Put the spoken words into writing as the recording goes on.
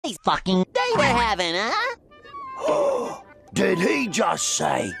nice fucking day we're having, huh? Did he just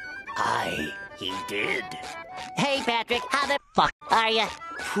say, aye, he did? Hey, Patrick, how the fuck are ya?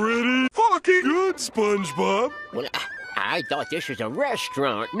 Pretty fucking good, SpongeBob. Well, I thought this was a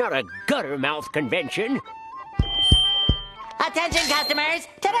restaurant, not a gutter-mouth convention. Attention, customers!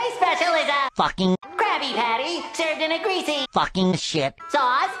 Today's special is a fucking Krabby Patty served in a greasy fucking shit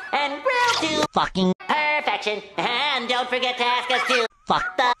sauce and grilled to fucking perfection. And don't forget to ask us to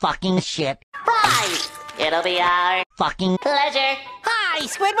fuck the fucking shit fries. It'll be our fucking pleasure. Hi,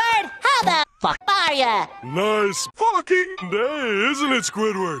 Squidward! How the fuck are ya? Nice fucking day, isn't it,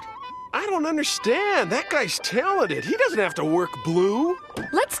 Squidward? I don't understand. That guy's talented. He doesn't have to work blue.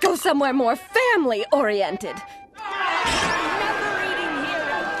 Let's go somewhere more family-oriented.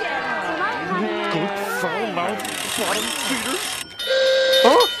 Good foul-mouthed bottom feeder.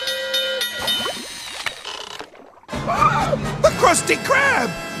 The Krusty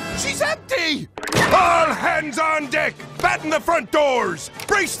Krab! She's empty! All hands on deck! Batten the front doors!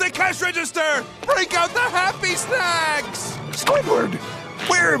 Brace the cash register! Break out the happy snacks! Squidward!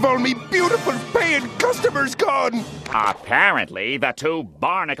 Where have all me beautiful paying customers gone? Apparently, the two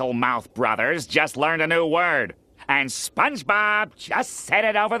barnacle-mouth brothers just learned a new word. And SpongeBob just said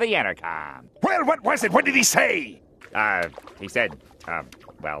it over the intercom. Well, what was it? What did he say? He said,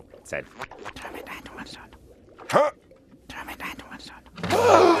 said... Huh?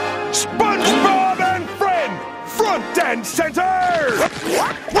 SpongeBob and friend! Front and center!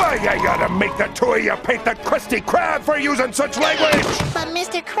 Why, you gotta make the two of you paint the Krusty Krab for using such language! But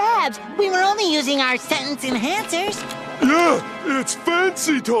Mr. Krabs, we were only using our sentence enhancers. Yeah, it's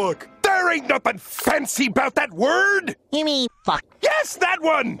fancy talk. There ain't nothing fancy about that word! You mean fuck? Yes, that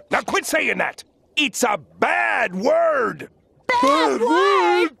one! Now quit saying that! It's a bad word! Bad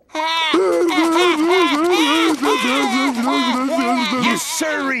word? Yes,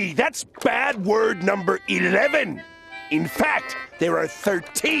 sirree! That's bad word number 11. In fact, there are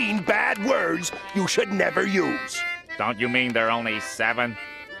 13 bad words you should never use. Don't you mean there are only 7?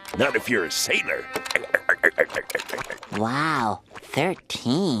 Not if you're a sailor. Wow,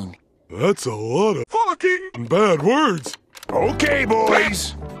 13. That's a lot of fucking bad words. Okay,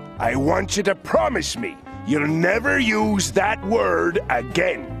 boys. I want you to promise me you'll never use that word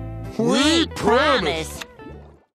again. We promise.